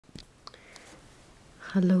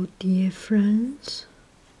Hello dear friends,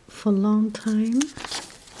 for a long time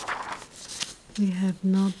we have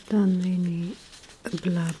not done any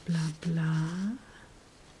blah blah blah,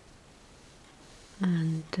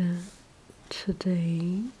 and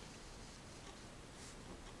today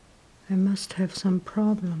I must have some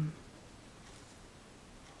problem.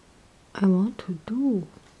 I want to do,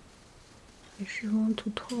 I should want to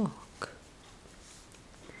talk,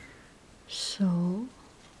 so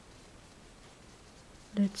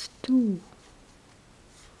let's do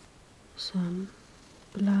some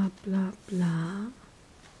blah blah blah.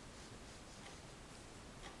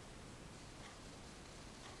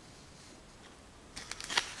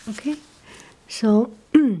 Okay, so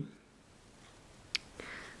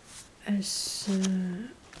as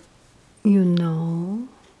you know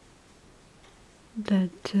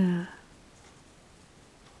that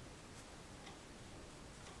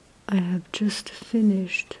I have just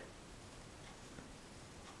finished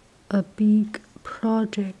a big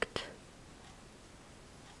project,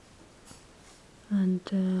 and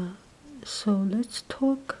so let's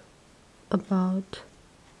talk about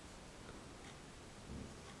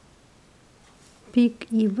big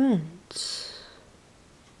events.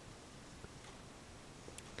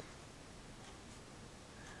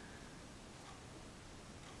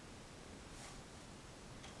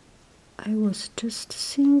 I was just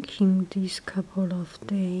thinking these couple of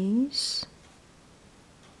days,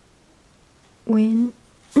 when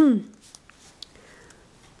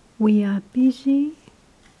we are busy,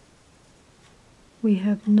 we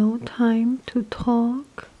have no time to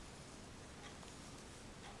talk,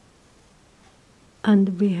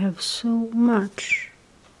 and we have so much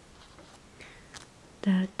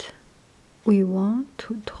that we want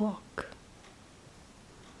to talk.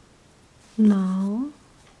 Now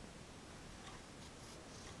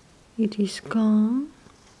it is gone.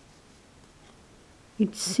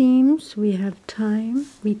 It seems we have time,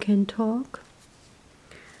 we can talk,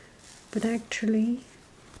 but actually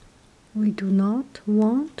we do not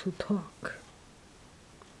want to talk.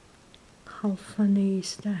 How funny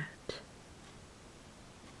is that?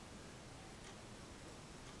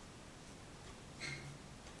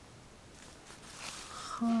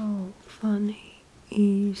 How funny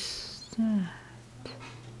is that?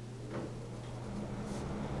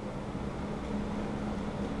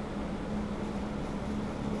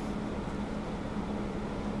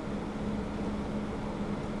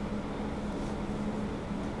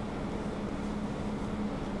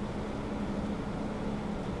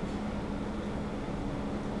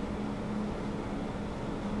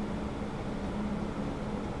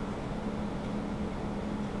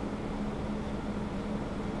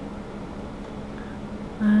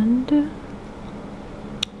 And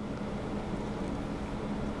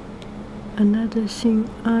another thing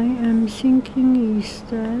I am thinking is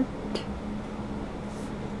that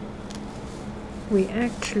we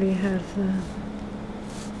actually have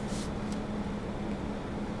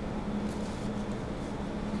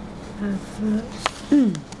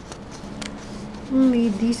only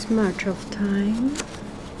this much of time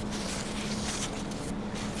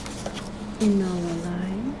in our life.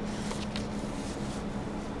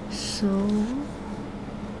 So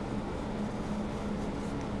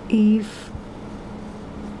if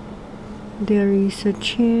there is a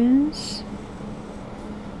chance,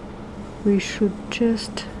 we should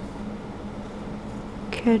just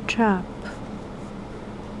catch up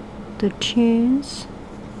the chance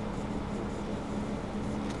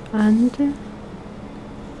and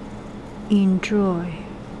enjoy.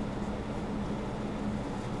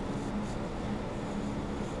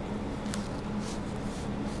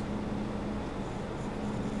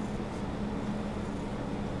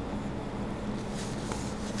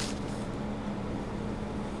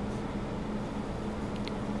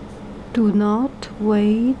 Do not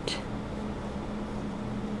wait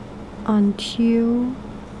until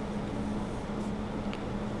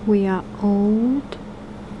we are old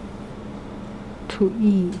to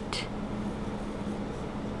eat.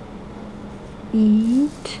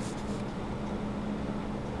 Eat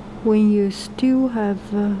when you still have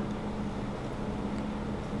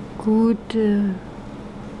good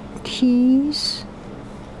teeth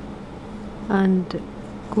and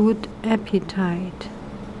good appetite.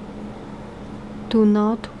 Do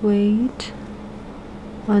not wait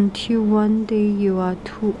until one day you are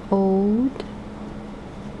too old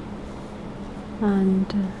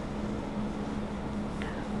and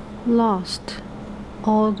lost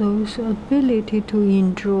all those ability to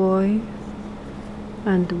enjoy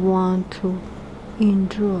and want to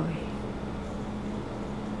enjoy.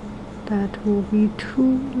 That will be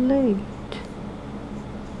too late.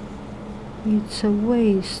 It's a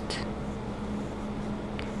waste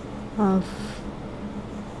of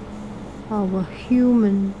our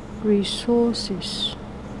human resources.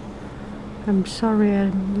 I'm sorry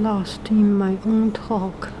I'm lost in my own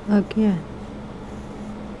talk again.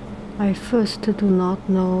 I first do not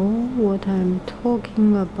know what I'm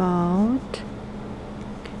talking about,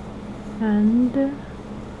 and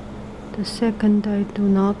the second I do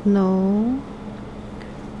not know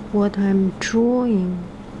what I'm drawing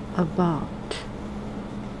about.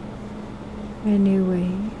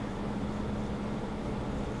 Anyway,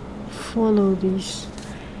 follow this.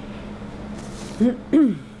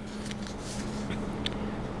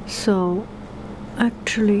 So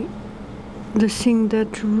actually the thing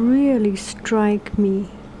that really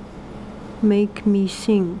make me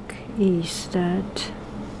think is that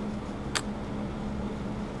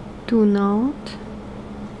do not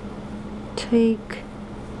take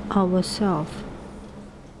ourselves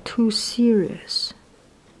too serious.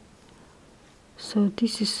 So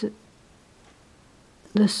this is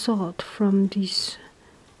the thought from this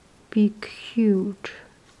big, huge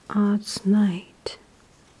arts night.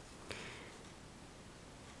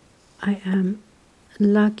 I am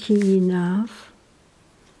lucky enough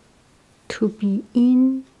to be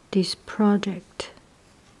in this project.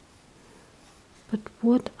 But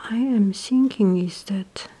what I am thinking is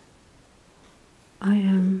that I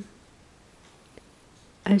am,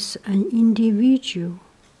 as an individual,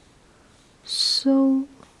 so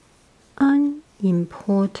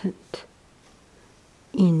unimportant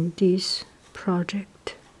in this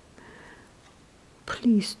project.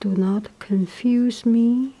 Please do not confuse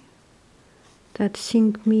me, that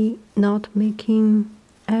think me not making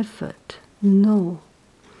effort. No,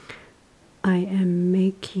 I am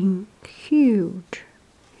making huge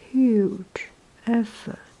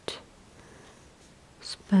effort,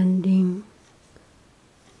 spending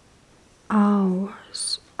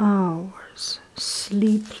hours,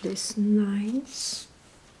 sleepless nights,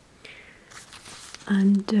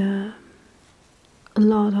 and a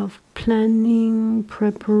lot of planning,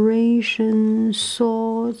 preparation,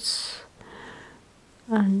 thoughts,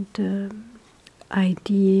 and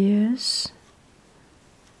ideas,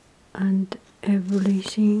 and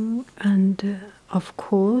everything, and of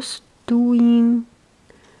course doing,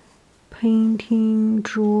 painting,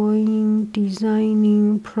 drawing,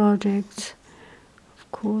 designing projects.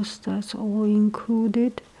 Of course that's all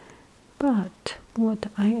included. But what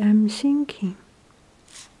I am thinking,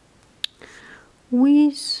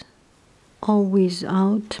 with or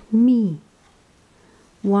without me,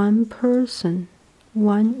 one person,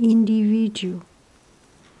 one individual,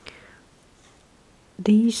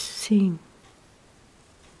 this thing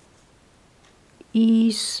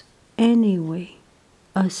is anyway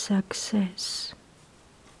a success.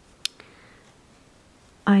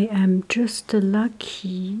 I am just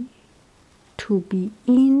lucky to be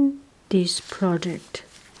in this project,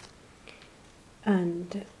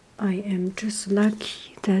 and I am just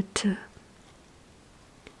lucky that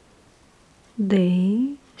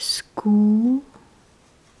school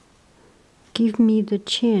give me the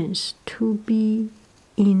chance to be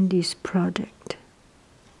in this project.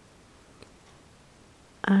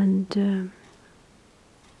 And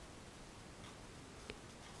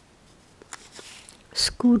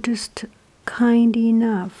school just kind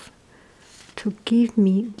enough to give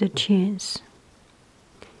me the chance.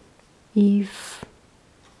 If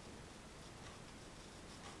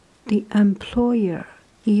the employer,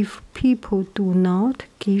 if people do not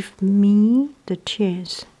give me the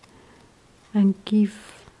chance and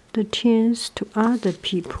give the chance to other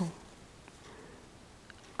people,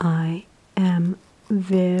 I am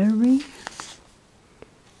very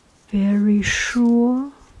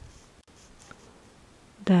sure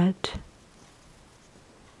that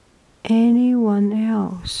anyone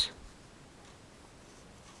else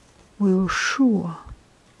will sure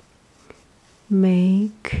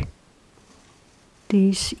make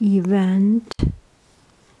this event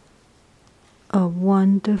a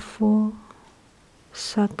wonderful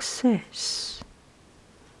success.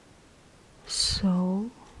 So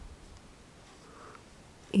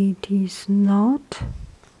it is not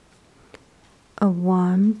a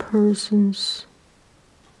one person's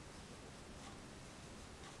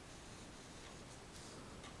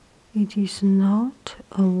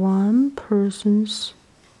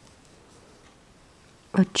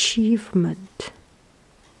achievement.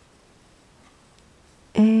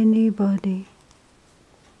 Anybody,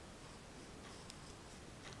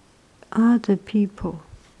 other people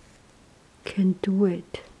can do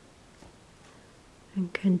it,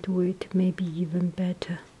 and can do it maybe even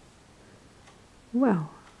better.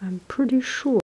 Well, I'm pretty sure